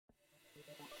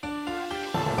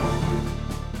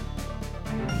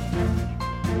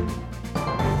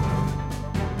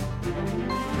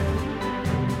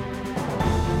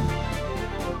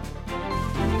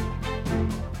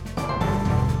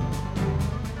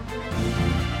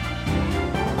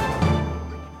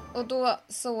Och då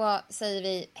så säger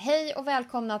vi hej och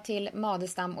välkomna till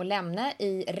Madestam och Lemne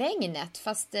i regnet.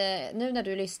 Fast nu när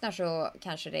du lyssnar så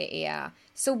kanske det är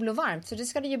sol och varmt. Så det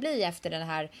ska det ju bli efter den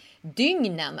här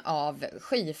dygnen av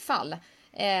skyfall.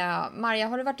 Maria,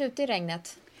 har du varit ute i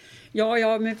regnet? Ja, jag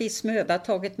har med viss möda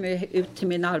tagit mig ut till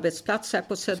min arbetsplats här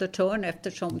på Södertörn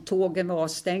eftersom tågen var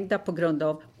avstängda på grund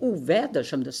av oväder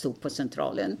som det stod på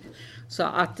centralen. Så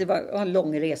att det var en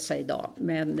lång resa idag,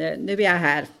 men nu är jag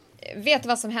här. Vet du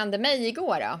vad som hände mig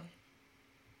igår då?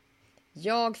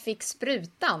 Jag fick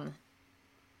sprutan.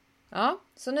 Ja,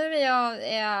 så nu är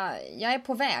jag är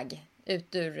på väg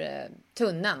ut ur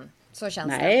tunneln. Så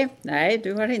känns det. Nej,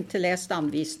 du har inte läst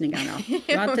anvisningarna.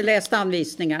 Du har inte läst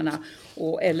anvisningarna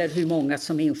eller hur många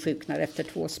som insjuknar efter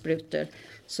 2 sprutor.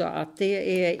 Så att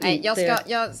det är Nej, inte...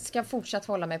 jag ska fortsatt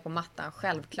hålla mig på mattan,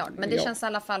 självklart. Men det känns i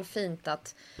alla fall fint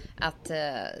att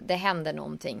det händer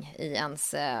någonting i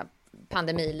ens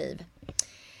pandemiliv.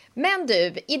 Men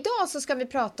du, idag så ska vi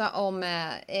prata om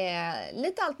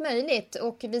lite allt möjligt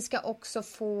och vi ska också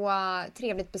få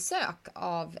trevligt besök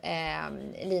av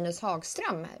Linus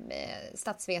Hagström,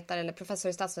 statsvetare eller professor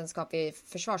i statsvetenskap i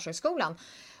Försvarshögskolan,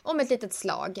 om ett litet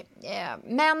slag.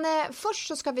 Men först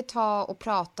så ska vi ta och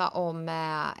prata om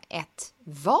ett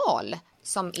val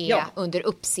som är under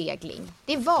uppsegling.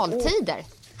 Det är valtider.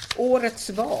 Årets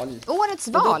val. Årets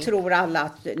val. val. Och då tror alla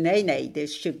att nej, det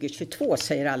är 2022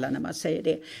 säger alla när man säger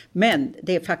det. Men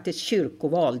det är faktiskt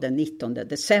kyrkoval den 19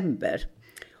 december.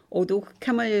 Och då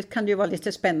kan det ju vara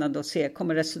lite spännande att se,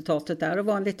 kommer resultatet där att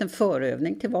vara en liten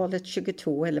förövning till valet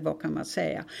 22 eller vad kan man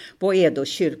säga? Vad är då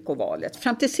kyrkovalet?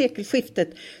 Fram till sekelskiftet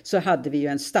så hade vi ju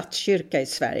en statskyrka i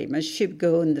Sverige, men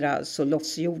 2000 så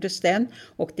lossgjordes den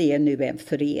och det är nu en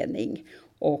förening.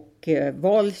 Och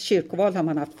kyrkoval har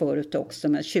man haft förut också,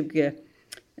 men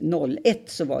 2001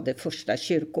 så var det första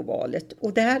kyrkovalet.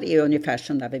 Och det här är ungefär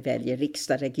som när vi väljer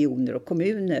riksdag, regioner och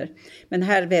kommuner. Men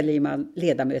här väljer man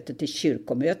ledamöter till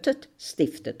kyrkomötet,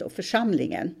 stiftet och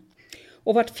församlingen.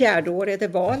 Och vart 4:e år är det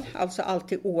val, alltså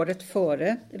alltid året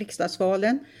före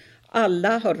riksdagsvalen.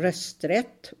 Alla har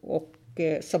rösträtt och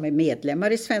som är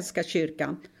medlemmar i Svenska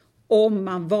kyrkan om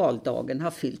man valdagen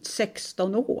har fyllt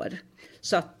 16 år.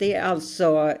 Så att det är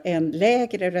alltså en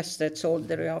lägre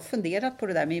rösträttsålder och jag har funderat på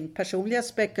det där. Min personliga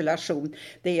spekulation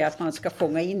det är att man ska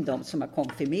fånga in dem som har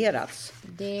konfirmerats.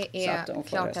 Det är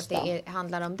klart att det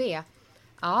handlar om det.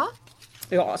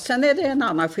 Ja, sen är det en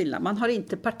annan skillnad. Man har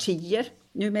inte partier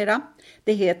numera.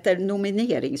 Det heter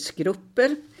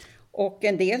nomineringsgrupper och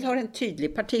en del har en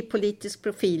tydlig partipolitisk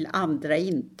profil, andra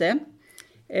inte.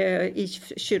 I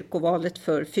kyrkovalet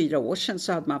för 4 år sedan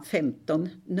så hade man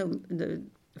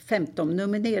 15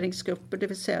 nomineringsgrupper, det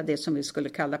vill säga det som vi skulle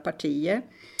kalla partier.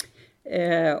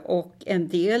 Och en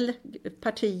del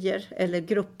partier eller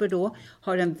grupper då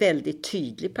har en väldigt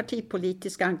tydlig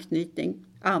partipolitisk anknytning.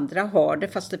 Andra har det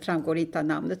fast det framgår inte av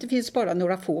namnet. Det finns bara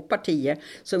några få partier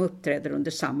som uppträder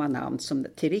under samma namn som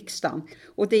till riksdagen.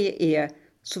 Och det är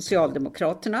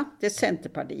Socialdemokraterna, det är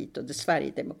Centerpartiet och det är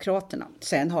Sverigedemokraterna.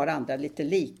 Sen har andra lite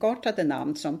likartade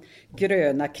namn som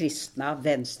Gröna kristna,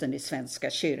 Vänstern i Svenska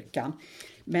kyrkan.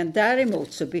 Men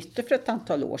däremot så bytte för ett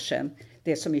antal år sedan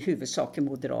det som i huvudsak är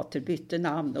moderater bytte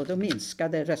namn och då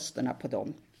minskade rösterna på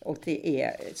dem. Och det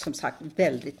är som sagt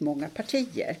väldigt många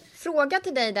partier. Fråga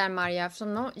till dig där Maria,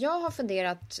 som jag har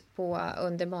funderat på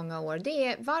under många år. Det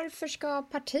är varför ska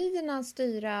partierna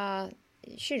styra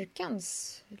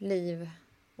kyrkans liv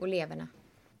och leverne?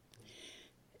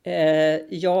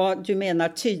 Ja, du menar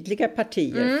tydliga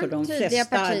partier för de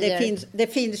flesta. Partier. Det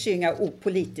finns ju inga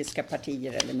opolitiska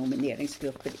partier eller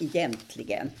nomineringsgrupper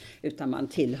egentligen, utan man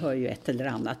tillhör ju ett eller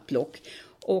annat block.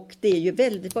 Och det är ju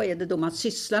väldigt, vad är det då man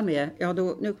sysslar med? Ja,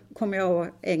 nu kommer jag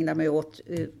att ägna mig åt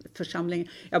församlingen.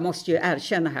 Jag måste ju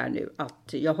erkänna här nu att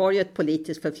jag har ju ett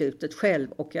politiskt förflutet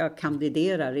själv och jag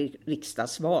kandiderar i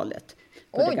riksdagsvalet.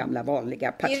 På det gamla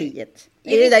vanliga partiet.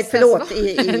 I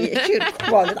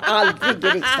kyrkovalet, aldrig i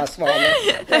riksdagsvalet.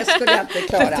 Det skulle jag inte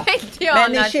klara.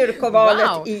 Men i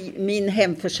kyrkovalet i min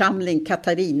hemförsamling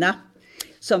Katarina,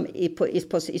 som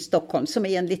i Stockholm, som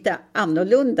är en lite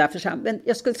annorlunda församling. Men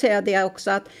jag skulle säga det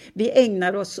också att vi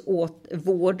ägnar oss åt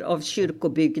vård av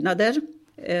kyrkobyggnader.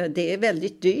 Det är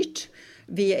väldigt dyrt.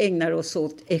 Vi ägnar oss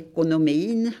åt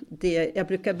ekonomin. Jag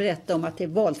brukar berätta om att det är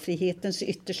valfrihetens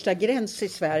yttersta gräns i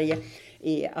Sverige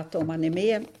är att om man är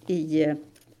med i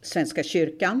Svenska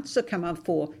kyrkan så kan man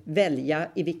få välja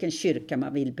i vilken kyrka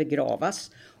man vill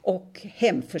begravas och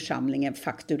hemförsamlingen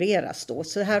faktureras då.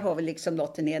 Så här har vi liksom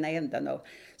nått den ena änden av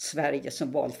Sverige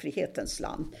som valfrihetens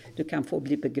land. Du kan få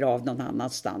bli begravd någon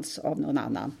annanstans av någon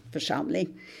annan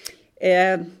församling.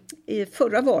 i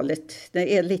förra valet,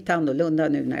 det är lite annorlunda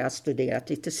nu när jag har studerat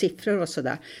lite siffror och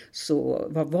sådär, så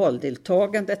var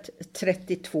valdeltagandet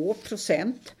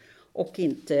 32% och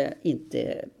inte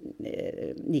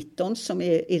 19 som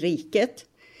är i riket.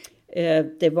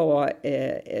 Det var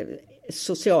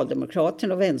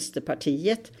Socialdemokraterna och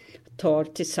Vänsterpartiet tar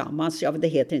tillsammans, ja det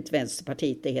heter inte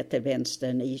Vänsterpartiet, det heter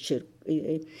Vänstern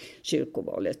i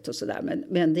kyrkovalet och sådär,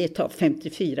 men det tar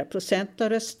 54% av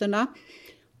rösterna.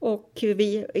 Och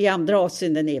vi, i andra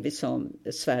avseenden är vi som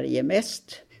Sverige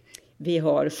mest. Vi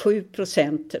har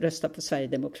 7% röstar på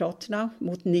Sverigedemokraterna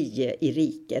mot 9 i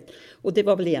riket. Och det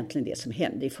var väl egentligen det som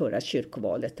hände i förra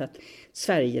kyrkovalet, att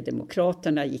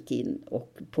Sverigedemokraterna gick in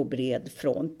och på bred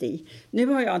front i. Nu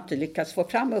har jag inte lyckats få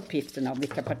fram uppgifterna om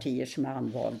vilka partier som är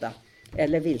anvalda.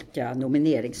 Eller vilka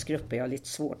nomineringsgrupper, jag har lite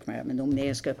svårt med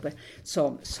nomineringsgrupper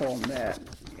som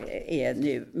är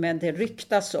nu. Men det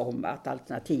ryktas om att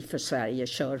Alternativ för Sverige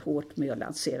kör hårt med att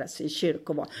lansera sig i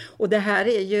kyrkoval. Och det här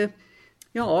är ju,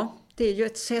 ja, det är ju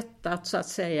ett sätt att så att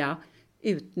säga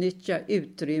utnyttja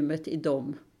utrymmet i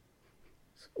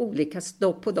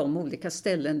på de olika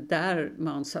ställen där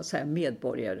man så att säga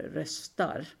medborgare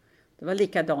röstar. Det var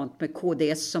likadant med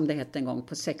KDS som det hette en gång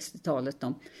på 60-talet.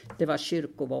 Det var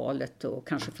kyrkovalet och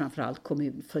kanske framförallt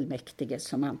kommunfullmäktige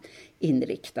som man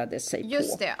inriktade sig på.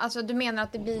 Just det, alltså du menar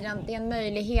att det är en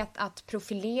möjlighet att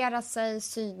profilera sig,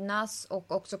 synas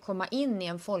och också komma in i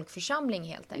en folkförsamling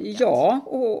helt enkelt? Ja,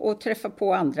 och träffa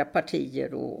på andra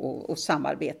partier och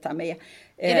samarbeta med.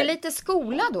 Är det lite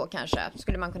skola då kanske,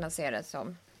 skulle man kunna se det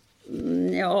som?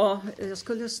 Ja, jag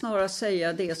skulle snarare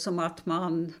säga det som att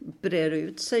man brer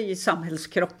ut sig i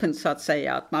samhällskroppen så att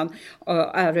säga. Att man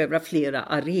erövrar flera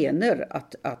arenor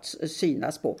att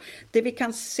synas på. Det vi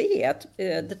kan se, att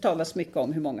det talas mycket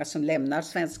om hur många som lämnar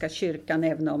Svenska kyrkan.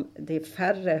 Även om det är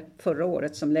färre förra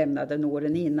året som lämnade än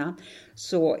åren innan.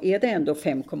 Så är det ändå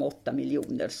 5,8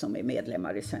 miljoner som är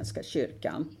medlemmar i Svenska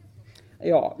kyrkan.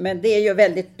 Ja, men det är ju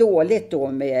väldigt dåligt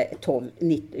då med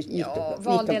 19,9%.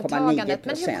 Valdeltagandet.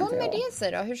 Men hur kommer det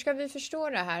sig då? Hur ska vi förstå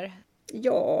det här?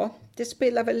 Ja, det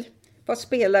spelar väl, vad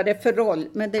spelar det för roll?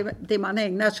 Men det man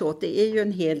ägnar sig åt, det är ju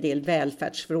en hel del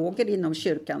välfärdsfrågor inom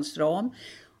kyrkans ram.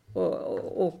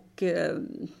 Och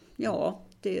ja,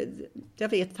 jag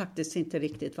vet faktiskt inte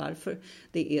riktigt varför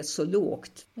det är så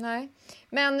lågt. Nej,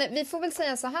 men vi får väl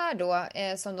säga så här då,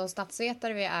 som de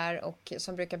statsvetare vi är och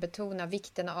som brukar betona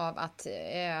vikten av att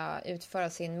utföra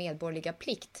sin medborgerliga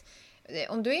plikt.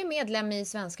 Om du är medlem i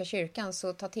Svenska kyrkan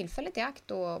så ta tillfället i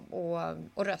akt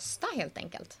och rösta helt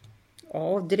enkelt.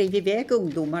 Ja, driv iväg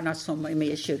ungdomarna som är med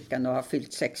i kyrkan och har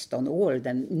fyllt 16 år.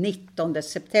 Den 19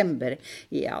 september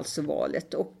är alltså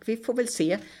valet. Och vi får väl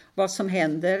se vad som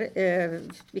händer.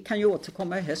 Vi kan ju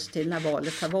återkomma i höst till när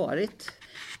valet har varit.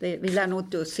 Vi lär nog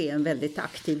inte se en väldigt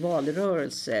aktiv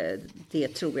valrörelse. Det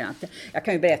tror jag inte. Jag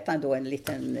kan ju berätta då en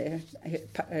liten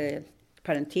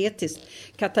parentetiskt.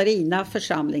 Katarina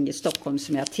församling i Stockholm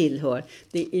som jag tillhör,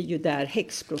 det är ju där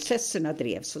häxprocesserna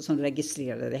drevs och som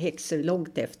registrerade häxor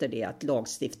långt efter det att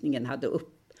lagstiftningen hade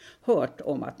upphört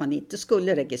om att man inte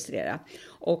skulle registrera.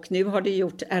 Och nu har det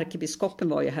gjort, ärkebiskopen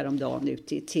var ju häromdagen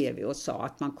ute i tv och sa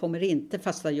att man kommer inte,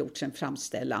 fast det har gjorts en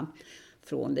framställan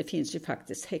från, det finns ju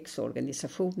faktiskt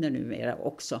häxorganisationer numera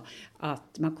också,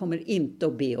 att man kommer inte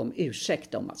att be om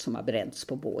ursäkt om att som har bränts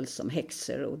på bål som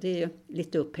häxor, och det är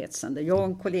lite upphetsande. Jag och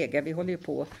en kollega, vi håller ju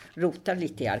på och rotar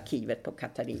lite i arkivet på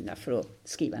Katarina för att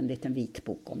skriva en liten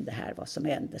vitbok om det här, vad som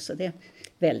hände, så det är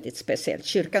väldigt speciellt.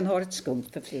 Kyrkan har ett skumt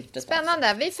förflutet.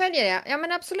 Spännande, vi följer det. Ja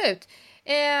men absolut.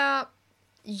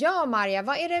 Ja Maria,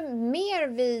 vad är det mer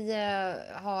vi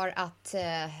har att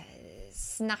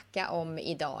snacka om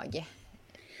idag?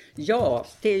 Ja,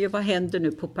 det är ju vad händer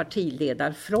nu på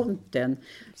partiledarfronten.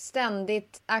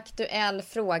 Ständigt aktuell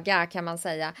fråga kan man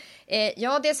säga.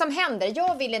 Ja, det som händer.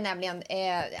 Jag ville nämligen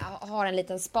ha en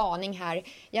liten spaning här.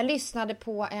 Jag lyssnade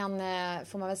på en,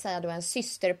 får man väl säga då, en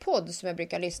systerpodd som jag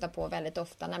brukar lyssna på väldigt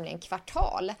ofta, nämligen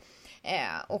Kvartal.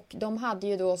 Och de hade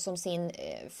ju då som sin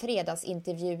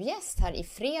fredagsintervjugäst här i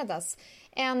fredags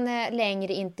en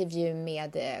längre intervju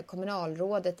med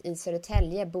kommunalrådet i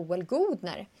Södertälje, Boel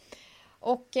Godner.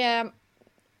 Och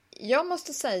jag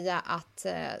måste säga att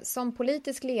som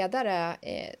politisk ledare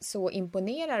så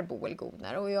imponerar Boel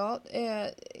Godner, och jag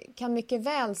kan mycket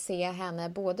väl se henne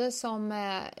både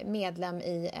som medlem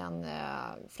i en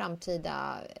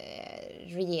framtida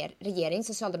regering,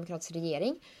 socialdemokratisk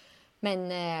regering,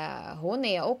 men hon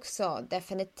är också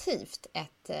definitivt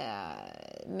ett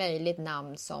möjligt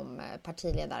namn som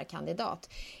partiledarkandidat.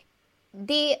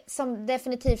 Det som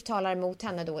definitivt talar emot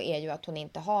henne då är ju att hon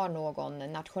inte har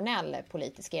någon nationell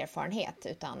politisk erfarenhet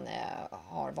utan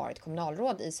har varit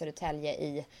kommunalråd i Södertälje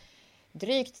i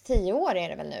drygt 10 år är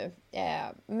det väl nu.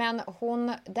 Men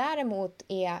hon däremot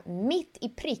är mitt i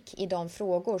prick i de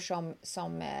frågor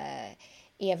som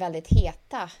är väldigt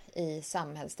heta i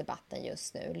samhällsdebatten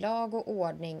just nu. Lag och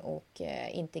ordning och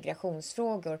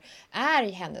integrationsfrågor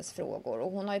är hennes frågor.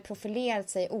 Och hon har ju profilerat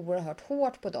sig oerhört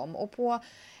hårt på dem. Och på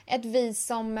ett vis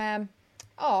som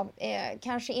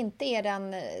kanske inte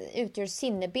utgör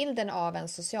sinnebilden av en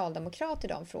socialdemokrat i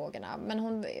de frågorna. Men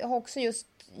hon har också just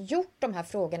gjort de här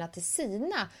frågorna till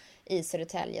sina i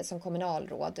Södertälje som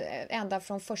kommunalråd. Ända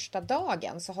från första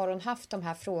dagen så har hon haft de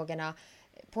här frågorna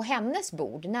på hennes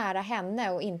bord, nära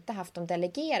henne, och inte haft dem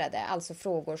delegerade. Alltså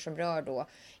frågor som rör då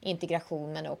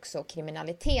integration men också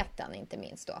kriminaliteten, inte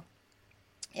minst då.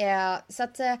 Så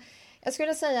att jag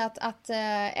skulle säga att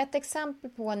ett exempel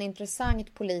på en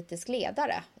intressant politisk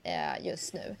ledare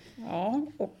just nu. Ja,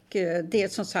 och det är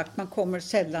som sagt,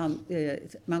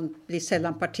 man blir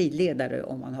sällan partiledare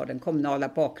om man har den kommunala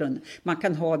bakgrunden. Man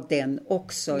kan ha den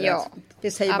också. Ja,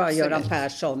 det säger bara absolut. Göran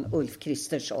Persson, Ulf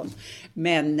Kristersson.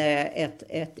 Men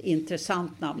ett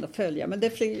intressant namn att följa. Men det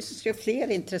finns ju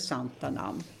fler intressanta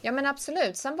namn. Ja, men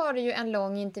absolut. Sen var det ju en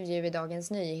lång intervju i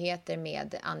Dagens Nyheter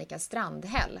med Annika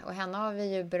Strandhäll. Och henne har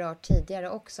vi ju berört tidigare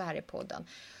också här i podden.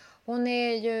 Hon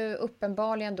är ju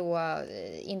uppenbarligen då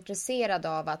intresserad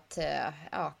av att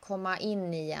komma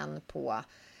in igen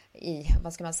i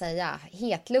vad ska man säga,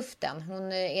 hetluften.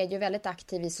 Hon är ju väldigt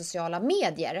aktiv i sociala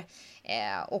medier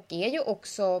och är ju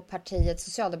också partiet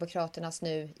Socialdemokraternas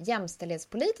nu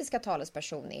jämställdhetspolitiska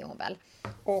talesperson är hon väl.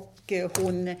 Och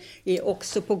hon är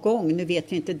också på gång, nu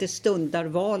vet vi inte, det stundar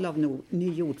val av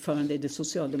ny ordförande i det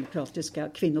socialdemokratiska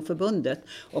kvinnoförbundet.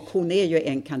 Och hon är ju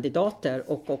en kandidat där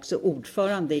och också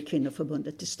ordförande i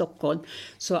kvinnoförbundet i Stockholm.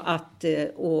 Så att,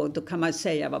 och då kan man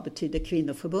säga, vad betyder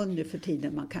kvinnoförbund nu för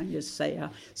tiden? Man kan ju säga,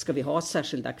 ska vi ha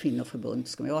särskilda kvinnoförbund?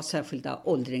 Ska vi ha särskilda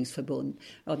åldringsförbund?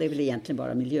 Ja, det är väl egentligen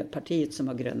bara Miljöpartiet som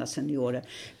har gröna seniorer.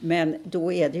 Men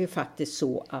då är det ju faktiskt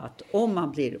så att om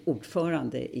man blir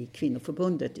ordförande i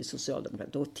kvinnoförbundet i Socialdemokraterna,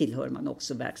 då tillhör man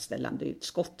också verkställande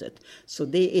utskottet. Så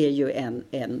det är ju en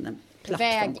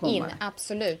plattform. Väg in,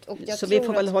 absolut. Och så vi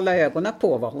får väl hålla ögonen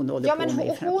på vad hon håller på med i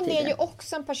framtiden. Hon är ju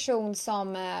också en person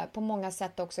som på många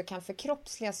sätt också kan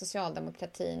förkroppsliga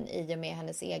socialdemokratin i och med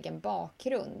hennes egen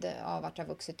bakgrund av att ha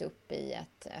vuxit upp i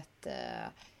ett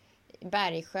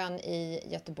Bergsjön i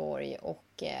Göteborg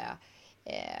och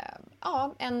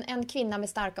en kvinna med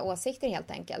starka åsikter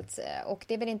helt enkelt. Och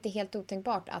det är väl inte helt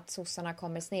otänkbart att sossarna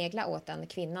kommer snegla åt en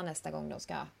kvinna nästa gång de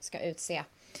ska utse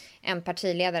en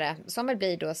partiledare som väl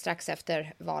blir då strax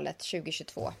efter valet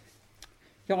 2022.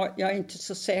 Ja, jag är inte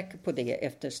så säker på det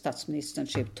efter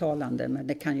statsministerns uttalande, men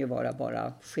det kan ju vara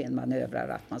bara skenmanövrar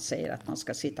att man säger att man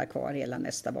ska sitta kvar hela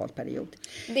nästa valperiod.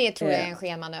 Det tror jag är en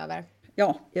skenmanöver.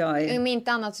 Ja, om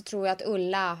inte annat så tror jag att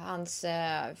Ulla, hans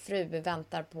fru,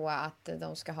 väntar på att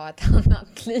de ska ha ett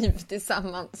annat liv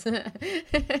tillsammans.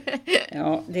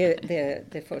 Ja,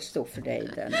 det får stå för dig,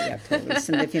 den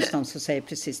iakttagelsen. Det finns de som säger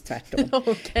precis tvärtom.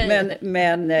 Okay.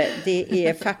 Men det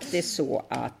är faktiskt så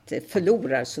att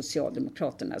förlorar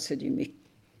Socialdemokraterna så är det ju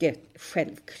mycket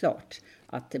självklart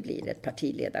att det blir ett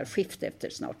partiledarskifte efter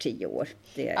snart 10 år.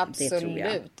 Det tror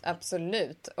jag.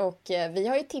 Absolut. Och vi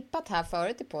har ju tippat här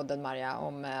förut i podden, Maria,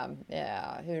 om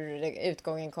hur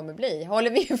utgången kommer bli.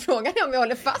 Frågan om vi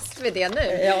håller fast vid det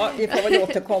nu? Ja, vi får väl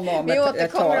återkomma om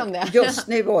ett tag. Om det.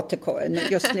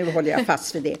 Just nu håller jag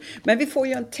fast vid det. Men vi får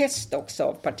ju en test också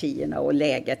av partierna och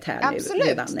läget här nu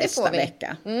redan nästa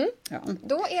vecka. Mm. Ja.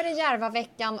 Då är det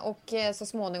Järvaveckan och så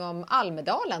småningom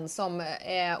Almedalen som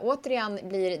återigen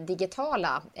blir digitala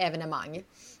evenemang.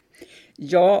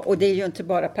 Ja, och det är ju inte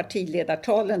bara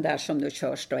partiledartalen där som nu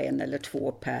körs då 1 eller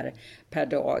 2 per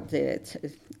dag.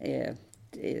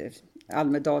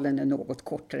 Almedalen är något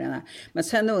kortare än här. Men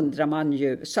sen undrar man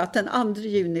ju, så att den 2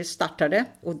 juni startade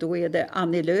och då är det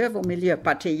Annie Lööf och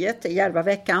Miljöpartiet i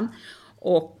Järvaveckan.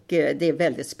 Och det är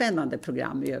väldigt spännande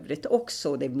program i övrigt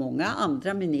också. Det är många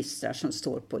andra ministrar som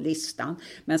står på listan.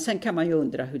 Men sen kan man ju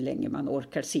undra hur länge man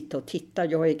orkar sitta och titta.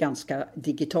 Jag är ganska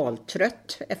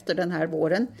digitaltrött efter den här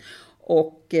våren.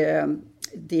 Och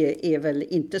det är väl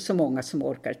inte så många som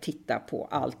orkar titta på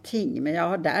allting. Men jag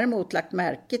har däremot lagt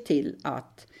märke till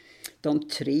att de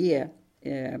 3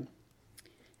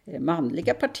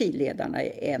 manliga partiledarna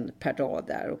är 1 per dag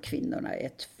där och kvinnorna är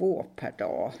 2 per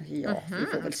dag. Ja, vi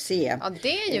får väl se. Ja,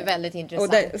 det är ju väldigt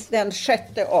intressant. Och den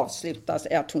 6:e avslutas,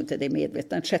 jag tror inte det är medvetet,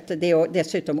 den 6:e, det är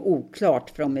dessutom oklart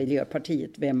från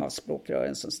Miljöpartiet vem av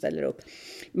språkrören som ställer upp.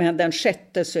 Men den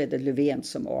 6:e så är det Löfven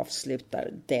som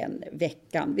avslutar den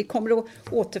veckan. Vi kommer att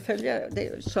återfölja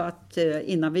det så att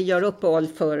innan vi gör uppehåll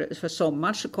för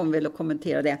sommar så kommer vi att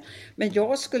kommentera det. Men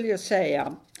jag skulle ju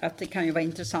säga att det kan ju vara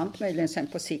intressant möjligen sen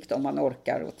på sikt om man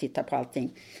orkar och titta på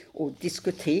allting och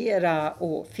diskutera,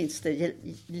 och finns det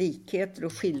likheter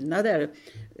och skillnader,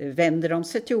 vänder de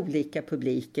sig till olika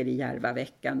publiker i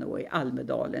Järvaveckan och i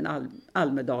Almedalen,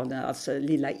 Almedalen alltså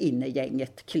lilla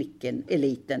innegänget, klicken,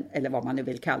 eliten eller vad man nu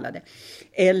vill kalla det,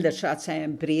 eller så att säga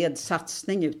en bred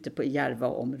satsning ute på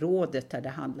Järvaområdet där det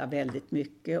handlar väldigt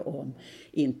mycket om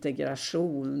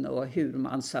integration och hur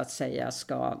man så att säga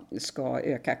ska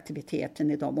öka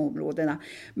aktiviteten i de områdena.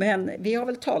 Men vi har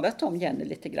väl talat om, Jenny,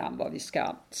 lite grann vad vi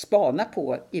ska spana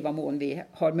på i vad mån vi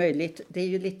har möjlighet. Det är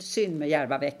ju lite synd med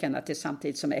Järvaveckan att det är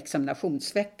samtidigt som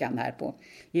examinationsveckan här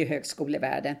i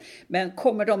högskolevärlden. Men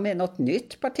kommer de med något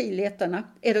nytt, partiledarna?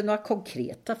 Är det några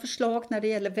konkreta förslag när det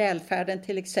gäller välfärden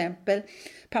till exempel?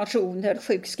 Pensioner,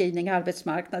 sjukskrivning,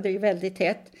 arbetsmarknad är ju väldigt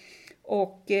hett.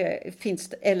 Och finns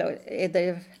det, eller är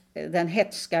det den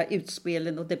hetska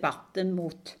utspelen och debatten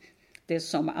mot det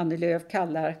som Annie Lööf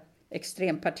kallar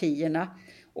extrempartierna?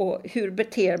 Och hur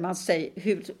beter man sig,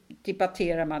 hur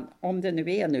debatterar man, om det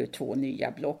nu är nu 2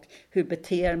 nya block, hur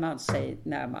beter man sig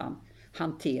när man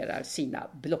hanterar sina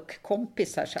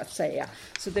blockkompisar så att säga.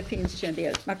 Så det finns ju en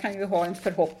del, man kan ju ha en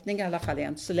förhoppning i alla fall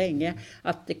än så länge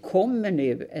att det kommer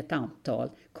nu ett antal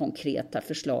konkreta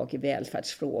förslag i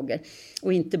välfärdsfrågor.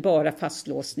 Och inte bara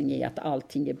fastlåsning i att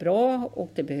allting är bra och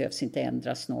det behövs inte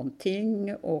ändras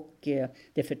någonting och det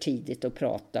är för tidigt att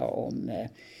prata om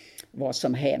vad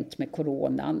som hänt med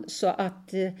coronan. Så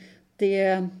att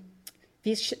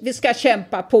vi ska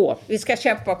kämpa på. Vi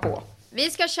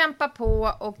ska kämpa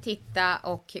på och titta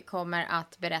och kommer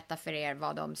att berätta för er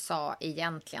vad de sa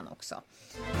egentligen också.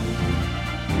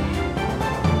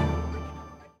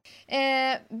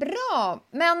 Bra,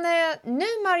 men nu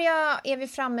Maria är vi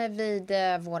framme vid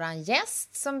våran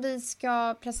gäst som vi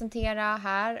ska presentera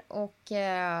här och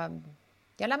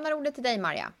jag lämnar ordet till dig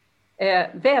Maria.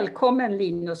 Välkommen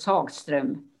Linus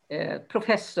Hagström,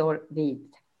 professor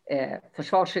vid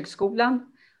Försvarshögskolan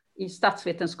i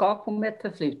statsvetenskap och med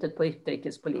förflutet på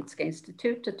Utrikespolitiska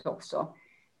institutet också.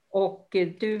 Och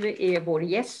du är vår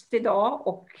gäst idag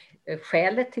och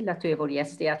skälet till att du är vår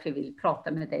gäst är att vi vill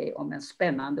prata med dig om en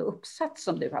spännande uppsats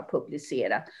som du har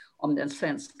publicerat om den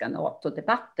svenska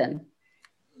NATO-debatten.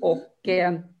 Och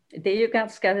det är ju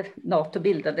ganska, NATO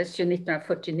bildades ju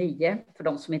 1949 för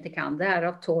de som inte kan det här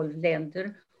av 12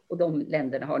 länder och de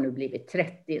länderna har nu blivit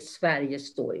 30. Sverige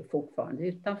står ju fortfarande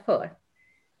utanför.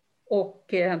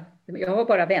 Och jag har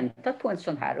bara väntat på en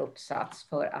sån här uppsats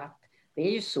för att det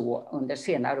är ju så under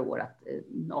senare år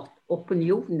att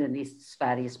opinionen i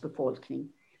Sveriges befolkning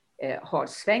har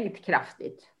svängt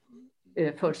kraftigt.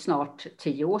 För snart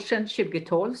 10 år sedan,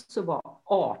 2012, så var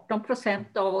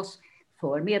 18% av oss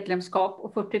för medlemskap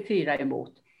och 44%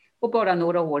 emot. Och bara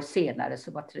några år senare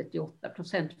så var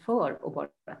 38% för och bara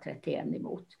 31%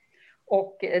 emot.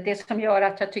 Och det som gör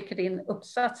att jag tycker din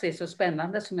uppsats är så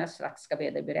spännande som jag strax ska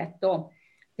be dig berätta om,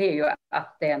 det är ju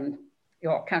att den,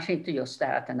 kanske inte just det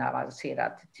här att den är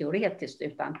avancerad teoretiskt,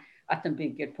 utan att den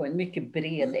bygger på en mycket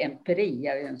bred empiri.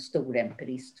 Jag är en stor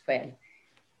empirist själv.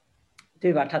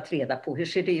 Du har tagit reda på hur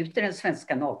ser det ut i den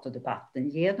svenska NATO-debatten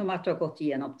genom att du har gått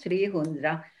igenom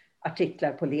 300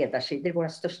 artiklar på ledarsidor i våra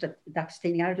största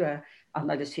dagstidningar. Du har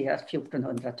analyserat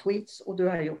 1400 tweets och du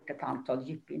har gjort ett antal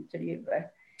djupintervjuer.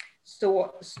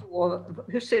 Så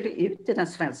hur ser det ut i den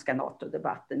svenska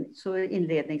NATO-debatten? Så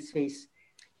inledningsvis,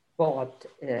 vad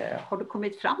har du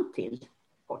kommit fram till,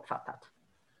 kortfattat?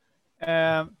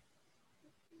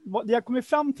 Vad jag kommit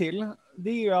fram till, det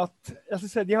är ju att,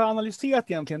 jag har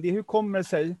analyserat egentligen, det är hur kommer det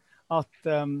sig att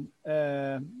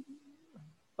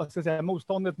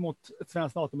motståndet mot ett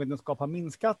svenskt NATO-medlemskap har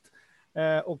minskat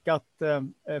och att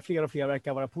fler och fler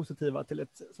verkar vara positiva till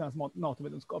ett svenskt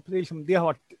NATO-medlemskap. Det har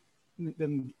varit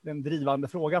den drivande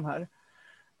frågan här.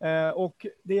 Och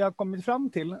det jag kommit fram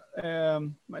till,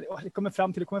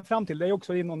 det är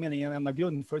också i någon mening en av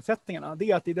grundförutsättningarna.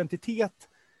 Det är att identitet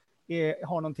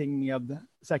har någonting med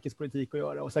säkerhetspolitik att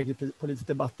göra och säkerhetspolitisk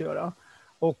debatt att göra.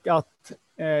 Och att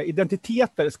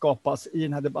identiteter skapas i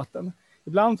den här debatten.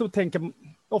 Ibland så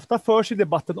ofta förs i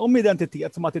debatten om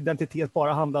identitet som att identitet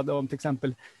bara handlade om till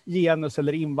exempel genus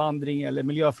eller invandring eller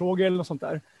miljöfrågor eller något sånt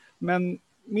där. Men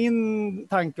min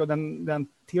tanke och den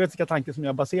teoretiska tanke som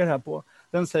jag baserar här på,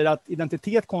 den säger att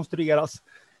identitet konstrueras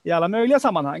i alla möjliga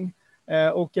sammanhang.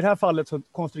 Och i det här fallet så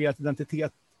konstrueras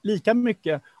identitet lika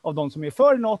mycket av de som är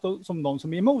för NATO som de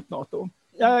som är emot NATO.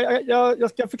 Jag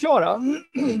ska förklara.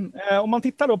 Om man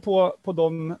tittar då på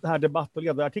de här debatt- och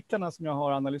ledarartiklarna som jag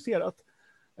har analyserat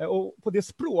och på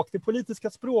det politiska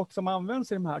språk som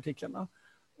används i de här artiklarna,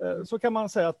 så kan man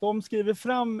säga att de skriver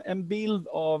fram en bild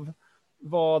av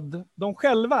vad de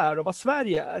själva är och vad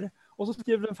Sverige är. Och så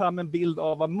skriver den fram en bild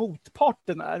av vad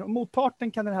motparten är. Och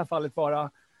motparten kan i det här fallet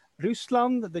vara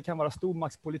Ryssland, det kan vara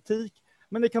stormaktspolitik,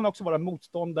 men det kan också vara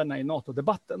motståndarna i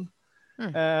NATO-debatten.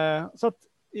 Så att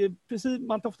precis,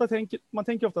 man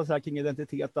tänker ofta så här kring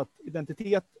identitet, att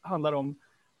identitet handlar om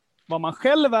vad man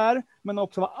själv är, men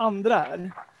också vad andra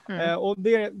är. Och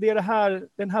det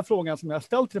är den här frågan som jag har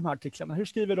ställt till de här artiklarna. Hur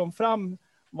skriver de fram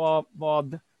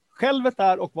vad självet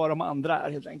är och vad de andra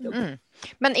är, helt enkelt.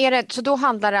 Men så då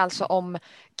handlar det alltså om,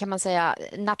 kan man säga,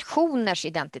 nationers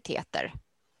identiteter?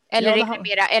 Eller,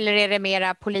 eller är det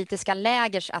mera politiska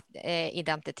lägers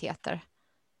identiteter?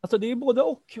 Alltså det är både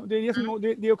och. Det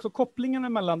är också kopplingarna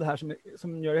mellan det här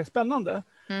som gör det spännande.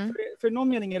 För i någon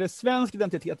mening är det svensk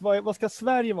identitet. Vad ska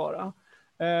Sverige vara?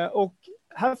 Och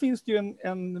här finns det ju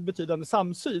en betydande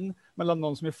samsyn mellan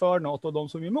de som är för NATO och de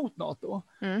som är emot NATO.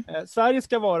 Sverige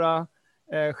ska vara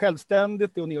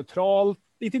självständigt och neutralt.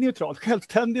 Inte neutralt,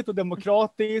 självständigt och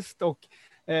demokratiskt. Och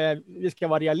vi ska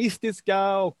vara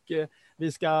realistiska och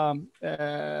vi ska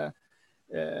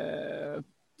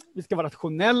vara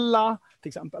rationella, till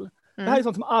exempel. Det här är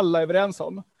sånt som alla är överens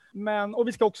om. Och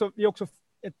vi är också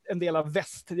en del av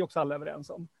väst, det är också alla överens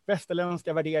om.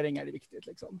 Västerländska värderingar är viktigt.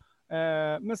 Liksom.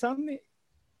 Men sen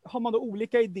har man då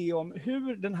olika idéer om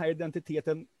hur den här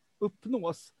identiteten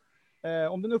uppnås.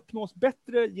 Om den uppnås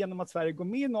bättre genom att Sverige går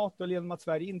med i NATO eller genom att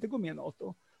Sverige inte går med i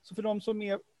NATO. Så för de som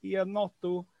är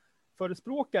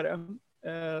NATO-förespråkare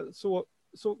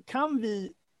så kan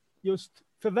vi just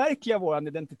förverkliga vår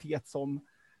identitet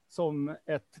som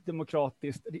ett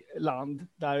demokratiskt land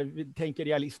där vi tänker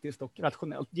realistiskt och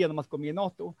rationellt genom att gå med i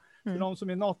NATO. För de som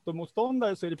är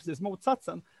NATO-motståndare så är det precis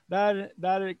motsatsen.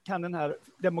 Där kan den här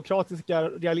demokratiska,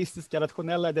 realistiska,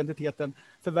 rationella identiteten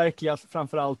förverkligas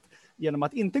framförallt genom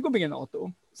att inte gå med i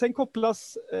NATO. Sen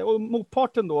kopplas, och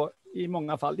motparten då i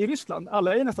många fall, i Ryssland.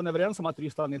 Alla är nästan överens om att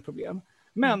Ryssland är ett problem.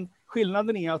 Men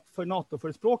skillnaden är att för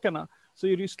NATO-förespråkarna så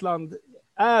är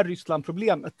Ryssland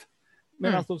problemet.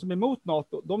 Medan de som är emot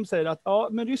NATO, de säger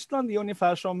att men Ryssland är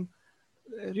ungefär som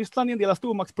Ryssland är en del av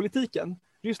stormaktspolitiken.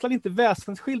 Ryssland är inte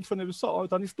väsensskilt från USA,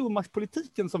 utan det är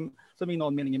stormaktspolitiken som i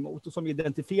någon mening är emot och som vi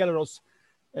identifierar oss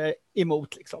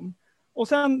emot. Liksom. Och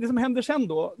sen, det som händer sen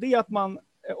då, det är att man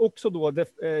också då,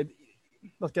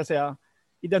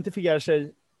 identifierar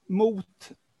sig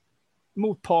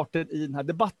mot parten i den här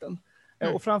debatten.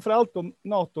 Och framförallt de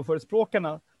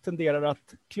NATO-förespråkarna tenderar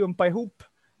att klumpa ihop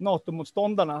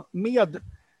NATO-motståndarna med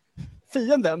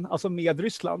fienden, alltså med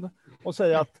Ryssland, och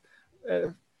säga att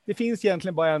det finns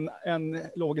egentligen bara en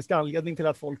logisk anledning till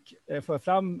att folk för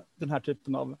fram den här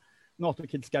typen av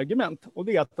NATO-kritiska argument, och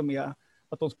det är att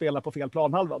de spelar på fel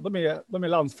planhalva. De är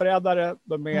landsförrädare,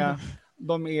 de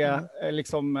är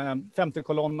liksom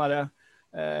femtekolonnare,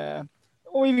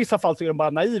 och i vissa fall så är de bara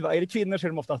naiva. Är det kvinnor så är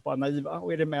de oftast bara naiva,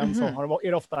 och är det män så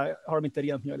har de inte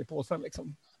rent mjöl i påsen.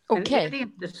 Liksom. Okay. Är det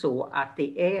inte så att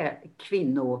det är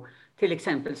kvinnor, till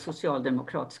exempel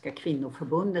Socialdemokratiska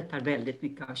kvinnoförbundet, där väldigt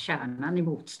mycket av kärnan i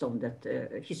motståndet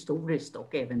historiskt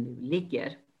och även nu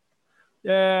ligger?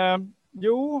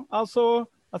 Jo, alltså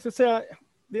jag ska säga,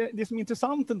 det som är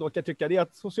intressant ändå kan jag tycka, det är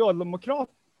att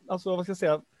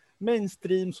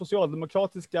mainstream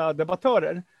socialdemokratiska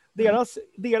debattörer,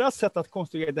 deras sätt att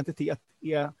konstruera identitet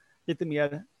är lite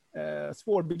mer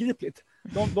svårbegripligt.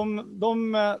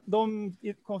 De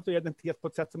konstruerar identitet på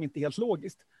ett sätt som inte är helt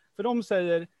logiskt. För de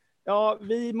säger,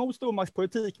 vi är emot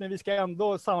stormaktspolitik, men vi ska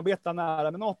ändå samarbeta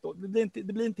nära med NATO. Det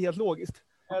blir inte helt logiskt.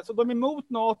 Så de är emot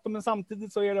NATO, men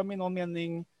samtidigt så är de i någon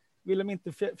mening, vill de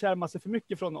inte fjärma sig för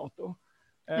mycket från NATO.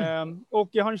 Och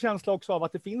jag har en känsla också av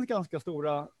att det finns ganska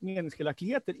stora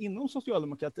meningsskiljaktigheter inom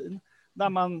socialdemokratin, där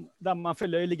man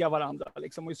förlöjligar varandra.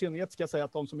 Liksom. Och i synnerhet ska jag säga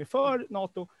att de som är för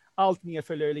NATO allt mer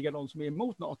förlöjligar de som är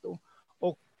emot NATO.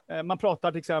 Och man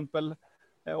pratar till exempel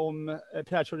om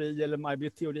Pierre Schori eller Maj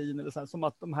Britt Theorin, eller så, som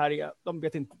att de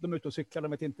vet inte, de är ute och cyklar,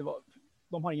 de vet inte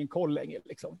de har ingen koll längre.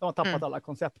 Liksom. De har tappat alla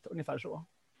koncept, ungefär så.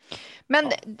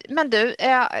 Men du,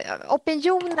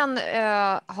 opinionen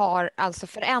har alltså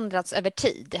förändrats över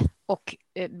tid och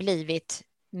blivit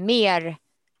mer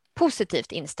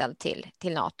positivt inställd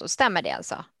till NATO. Stämmer det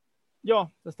alltså? Ja,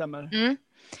 det stämmer.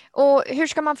 Och hur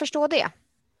ska man förstå det?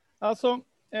 Alltså,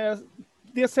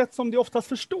 det sätt som det oftast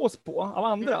förstås på av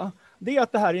andra, det är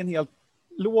att det här är en helt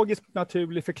logisk,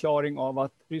 naturlig förklaring av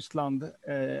att Ryssland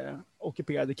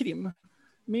ockuperade Krim.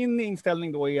 Min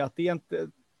inställning då är att det är inte...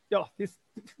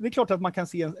 det är klart att man kan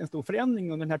se en stor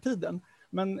förändring under den här tiden.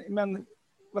 Men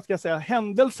vad ska jag säga,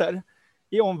 händelser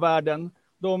i omvärlden,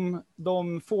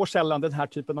 de får sällan den här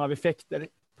typen av effekter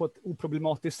på ett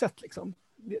oproblematiskt sätt. Liksom.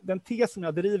 Den tes som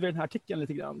jag driver i den här artikeln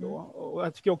lite grann då, och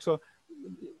jag tycker också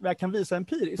jag kan visa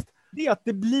empiriskt, det är att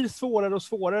det blir svårare och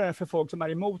svårare för folk som är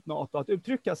emot NATO att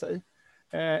uttrycka sig.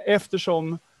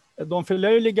 Eftersom de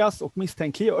förlöjligas och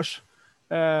misstänkliggörs.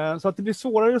 Så att det blir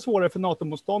svårare och svårare för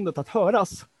NATO-motståndet att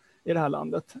höras i det här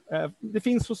landet. Det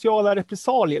finns sociala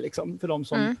repressalier liksom, för de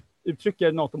som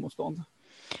uttrycker NATO-motstånd.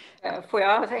 Får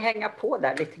jag hänga på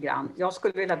där lite grann? Jag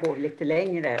skulle vilja gå lite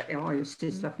längre. Jag har ju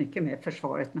sysslat mycket med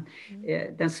försvaret. Men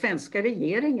den svenska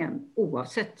regeringen,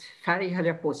 oavsett färg höll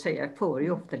jag på att säga, får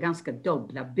ju ofta ganska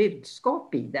dubbla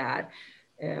budskap i det här.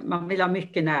 Man vill ha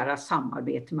mycket nära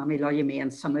samarbete, man vill ha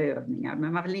gemensamma övningar,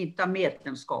 men man vill inte ha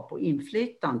medlemskap och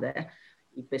inflytande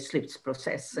i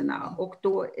beslutsprocesserna. Och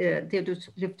då, det du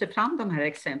lyfter fram de här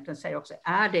exemplen säger också,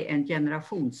 är det en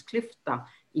generationsklyfta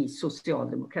i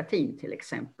socialdemokratin till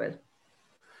exempel?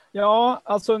 Ja,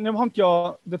 alltså nu har inte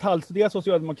jag detaljstuderat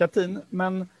socialdemokratin,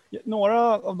 men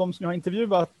några av de som jag har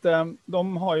intervjuat,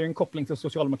 de har ju en koppling till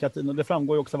socialdemokratin och det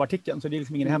framgår ju också av artikeln, så det är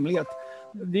liksom ingen hemlighet.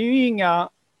 Det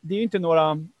är ju inte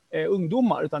några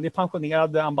ungdomar, utan det är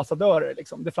pensionerade ambassadörer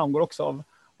liksom. Det framgår också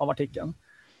av artikeln.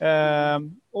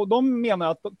 Och de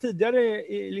menar att tidigare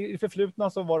i förflutna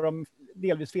så var de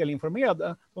delvis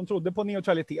felinformerade. De trodde på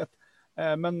neutralitet,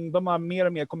 men de har mer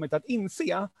och mer kommit att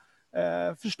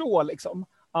förstå liksom,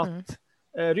 att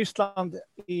Ryssland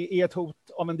är ett hot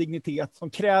av en dignitet som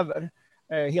kräver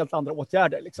helt andra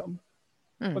åtgärder. Liksom.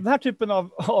 Och den här typen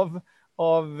av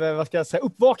vad ska jag säga,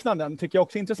 uppvaknanden tycker jag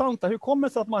också är intressanta. Hur kommer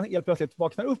det sig att man helt plötsligt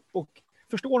vaknar upp och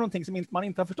förstår någonting som man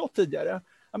inte har förstått tidigare?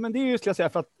 Ja, men det är ju, ska jag säga,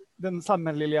 för att den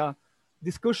samhälleliga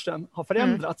diskursen har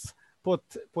förändrats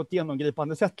på ett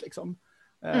genomgripande sätt. Liksom.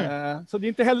 Så det är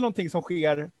inte heller någonting som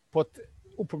sker på ett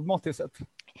oproblematiskt sätt.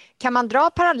 Kan man dra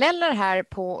paralleller här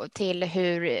till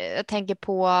hur, jag tänker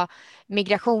på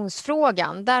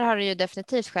migrationsfrågan, där har det ju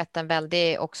definitivt skett en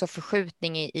väldig också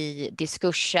förskjutning i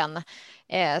diskursen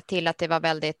till att det var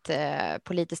väldigt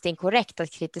politiskt inkorrekt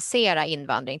att kritisera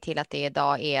invandring till att det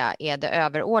idag är det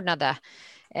överordnade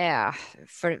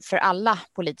för alla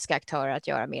politiska aktörer att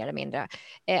göra mer eller mindre.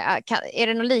 Är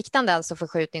det något liknande alltså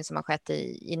förskjutning som har skett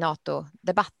i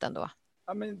NATO-debatten då?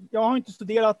 Ja, men jag har inte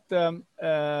studerat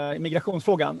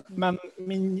migrationsfrågan, men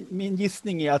min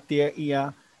gissning är att det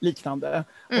är liknande.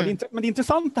 Men det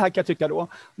intressanta här kan jag tycka då,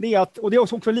 det är att, och det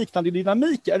är också liknande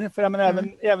dynamiker, för jag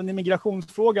menar, även i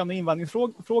migrationsfrågan och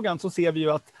invandringsfrågan så ser vi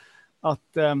ju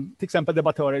att till exempel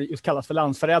debattörer just kallas för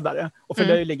landsförrädare och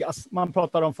förlöjligas. Man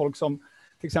pratar om folk som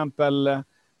till exempel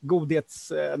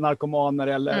godhetsnarkomaner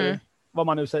eller vad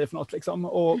man nu säger för något. Liksom.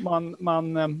 Och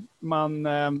man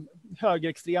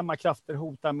högerextrema krafter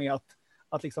hotar med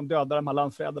att liksom döda de här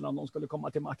landsförrädarna om de skulle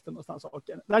komma till makten och sådana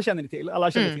saker. Det här känner ni till.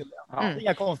 Alla känner till det.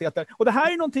 Inga konstigheter. Och det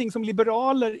här är någonting som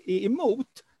liberaler är emot.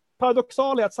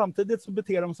 Paradoxalt är att samtidigt så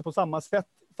beter de sig på samma sätt,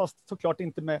 fast såklart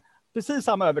inte med precis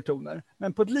samma övertoner,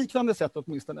 men på ett liknande sätt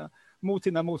åtminstone, mot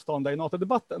sina motståndare i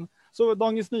NATO-debatten. Så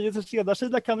Dagens Nyheters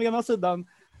ledarsida kan å ena sidan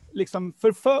liksom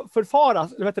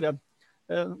förfaras, eller vet du det,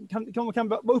 kan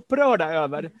vara upprörda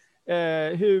över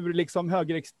hur liksom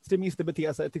högerextremister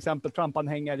beter sig, till exempel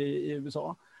Trump-anhängare i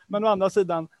USA. Men å andra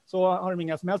sidan så har de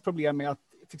inga som helst problem med att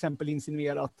till exempel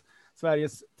insinuera att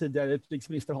Sveriges tidigare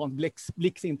utrikesminister Hans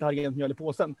Blix inte har rent mjöl i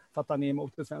påsen för att han är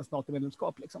emot ett svenskt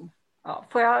NATO-medlemskap. Liksom. Ja,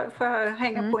 får jag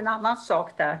hänga på en annan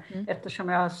sak där, eftersom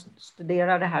jag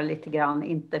studerar det här lite grann,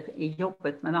 inte i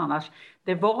jobbet men annars.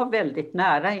 Det var väldigt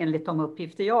nära enligt de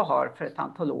uppgifter jag har för ett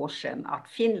antal år sedan att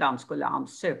Finland skulle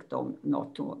ansökt om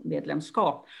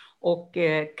NATO-medlemskap. Och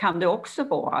kan det också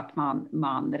vara att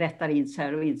man rättar in sig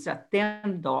här och inser att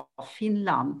den dag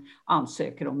Finland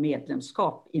ansöker om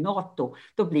medlemskap i NATO,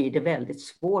 då blir det väldigt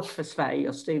svårt för Sverige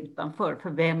att stå utanför. För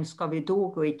vem ska vi då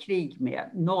gå i krig med?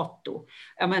 NATO.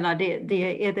 Jag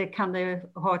menar, kan det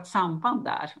ha ett samband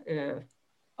där?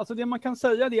 Alltså det man kan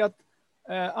säga är att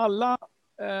alla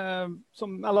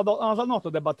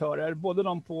NATO-debattörer, både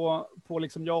de på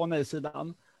liksom ja- och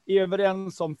nej-sidan, är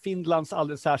överens om Finlands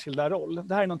alldeles särskilda roll.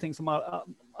 Det här är någonting som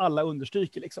alla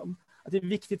understryker. Liksom. Att det är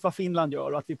viktigt vad Finland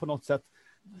gör och att vi på något sätt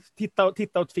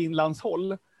tittar åt Finlands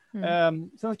håll.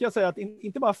 Sen ska jag säga att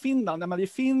inte bara Finland, men det är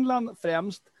Finland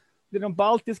främst, det är de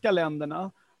baltiska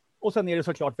länderna och sen är det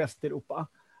såklart Västeuropa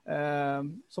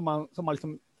som man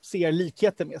liksom ser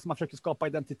likheter med, som man försöker skapa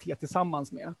identitet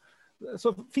tillsammans med.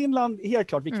 Så Finland är helt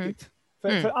klart viktigt.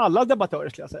 För alla debattörer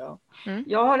skulle jag säga.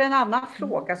 Jag har en annan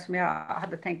fråga som jag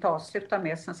hade tänkt avsluta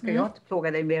med. Sen ska jag inte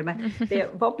fråga dig mer. Men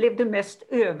vad blev du mest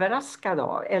överraskad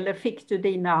av? Eller fick du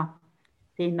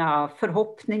dina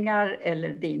förhoppningar eller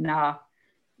dina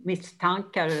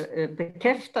misstankar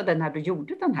bekräftade när du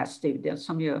gjorde den här studien?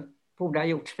 Som ju borde ha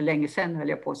gjorts för länge sedan, höll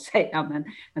jag på att säga.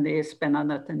 Men det är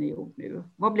spännande att den är gjord nu.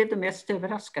 Vad blev du mest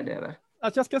överraskad över?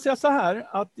 Alltså jag ska säga så här,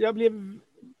 att jag blev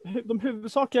de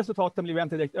huvudsakliga resultaten blev jag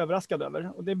inte direkt överraskad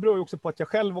över. Och det beror ju också på att jag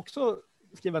själv också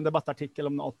skrev en debattartikel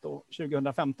om NATO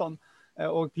 2015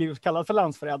 och blev kallad för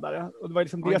landsförrädare. Och det var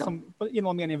liksom det som i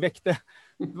någon mening väckte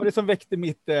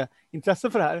mitt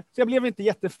intresse för det här. Så jag blev inte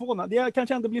jätteförvånad. Det jag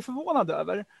kanske ändå blir förvånad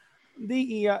över,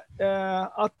 det är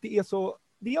att det är så,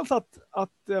 dels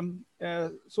att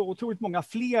så otroligt många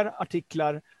fler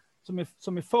artiklar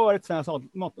som är för ett svenskt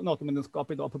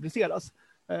NATO-medlemskap idag publiceras.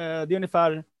 Det är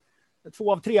ungefär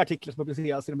 2 av 3 artiklar som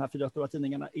publiceras i de här 4 stora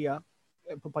tidningarna är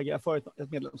propagerar för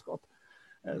ett medlemskap.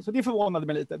 Så det förvånade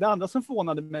mig lite. Det andra som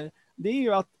förvånade mig, det är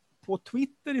ju att på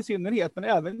Twitter i synnerhet, men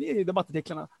även i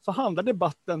debattartiklarna, så handlar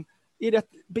debatten i rätt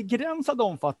begränsad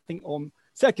omfattning om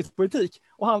säkerhetspolitik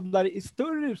och handlar i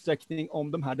större utsträckning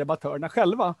om de här debattörerna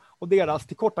själva och deras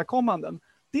tillkortakommanden.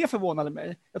 Det förvånade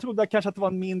mig. Jag trodde kanske att det var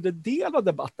en mindre del av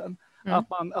debatten.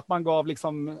 Att man gav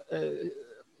liksom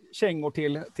kängor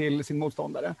till sin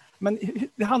motståndare. Men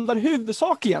det handlar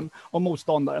huvudsakligen om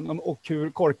motståndaren och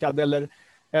hur korkad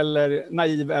eller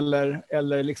naiv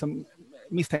eller liksom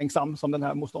misstänksam som den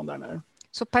här motståndaren är.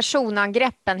 Så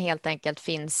personangreppen helt enkelt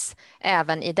finns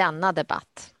även i denna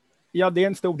debatt? Ja, det är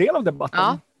en stor del av debatten.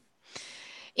 Ja.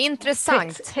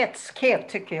 Intressant. Hätskhet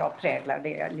tycker jag präglar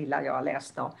det lilla jag har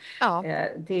läst om. Ja.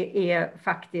 Det är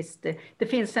faktiskt, det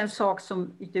finns en sak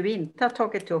som du inte har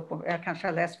tagit upp, och jag kanske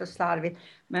har läst för slarvigt,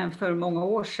 men för många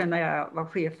år sedan när jag var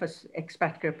chef för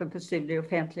expertgruppen för studier i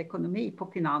offentlig ekonomi på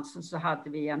Finansen, så hade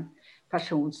vi en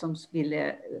person som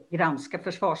ville granska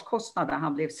försvarskostnader.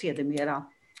 Han blev sedermera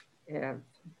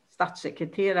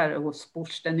statssekreterare hos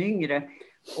Bush den yngre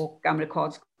och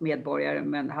amerikansk medborgare,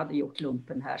 men hade gjort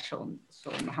lumpen här som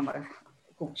han var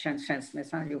godkänd tjänsteman,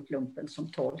 så han hade gjort lumpen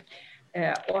som tolk.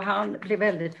 Och han blev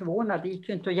väldigt förvånad. Det gick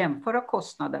ju inte att jämföra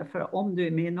kostnader, för om du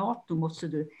är med i NATO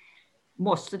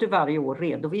måste du varje år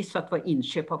redovisa att vad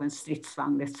inköp av en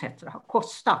stridsvagn etc. har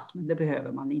kostat, men det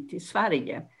behöver man inte i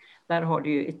Sverige. Där har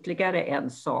du ju ytterligare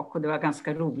en sak, och det var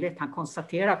ganska roligt. Han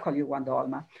konstaterar, Carl-Johan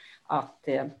Dahlman, att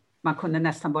man kunde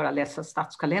nästan bara läsa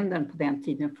statskalendern på den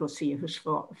tiden för att se hur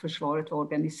försvaret var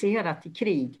organiserat i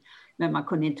krig. Men man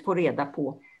kunde inte få reda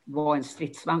på vad en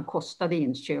stridsvagn kostade i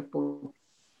inköp, och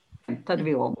väntade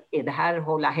vi om. Är det här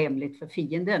hålla hemligt för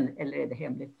fienden eller är det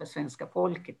hemligt för svenska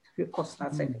folket? Hur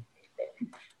kostnadseffektivt det är?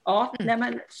 Ja, nej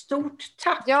men stort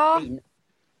tack. Ja.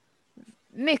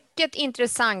 Mycket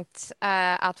intressant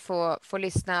att få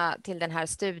lyssna till den här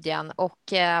studien, och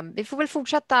vi får väl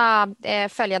fortsätta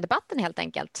följa debatten helt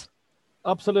enkelt.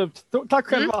 Absolut. Tack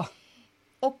själva.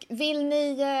 Och vill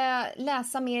ni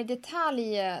läsa mer i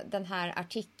detalj den här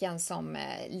artikeln som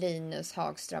Linus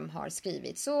Hagström har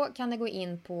skrivit, så kan ni gå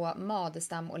in på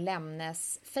Madestam och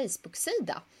Lemnes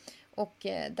Facebook-sida, och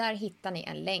där hittar ni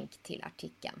en länk till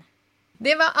artikeln.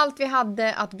 Det var allt vi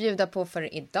hade att bjuda på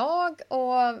för idag,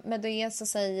 och med det så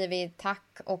säger vi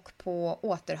tack och på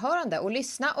återhörande. Och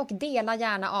lyssna och dela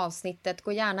gärna avsnittet.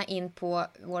 Gå gärna in på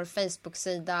vår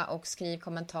Facebook-sida och skriv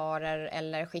kommentarer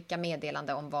eller skicka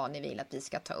meddelande om vad ni vill att vi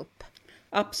ska ta upp.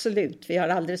 Absolut, vi har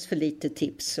alldeles för lite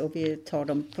tips och vi tar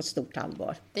dem på stort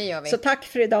allvar. Det gör vi. Så tack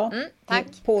för idag. Tack.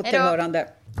 På återhörande.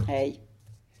 Hej.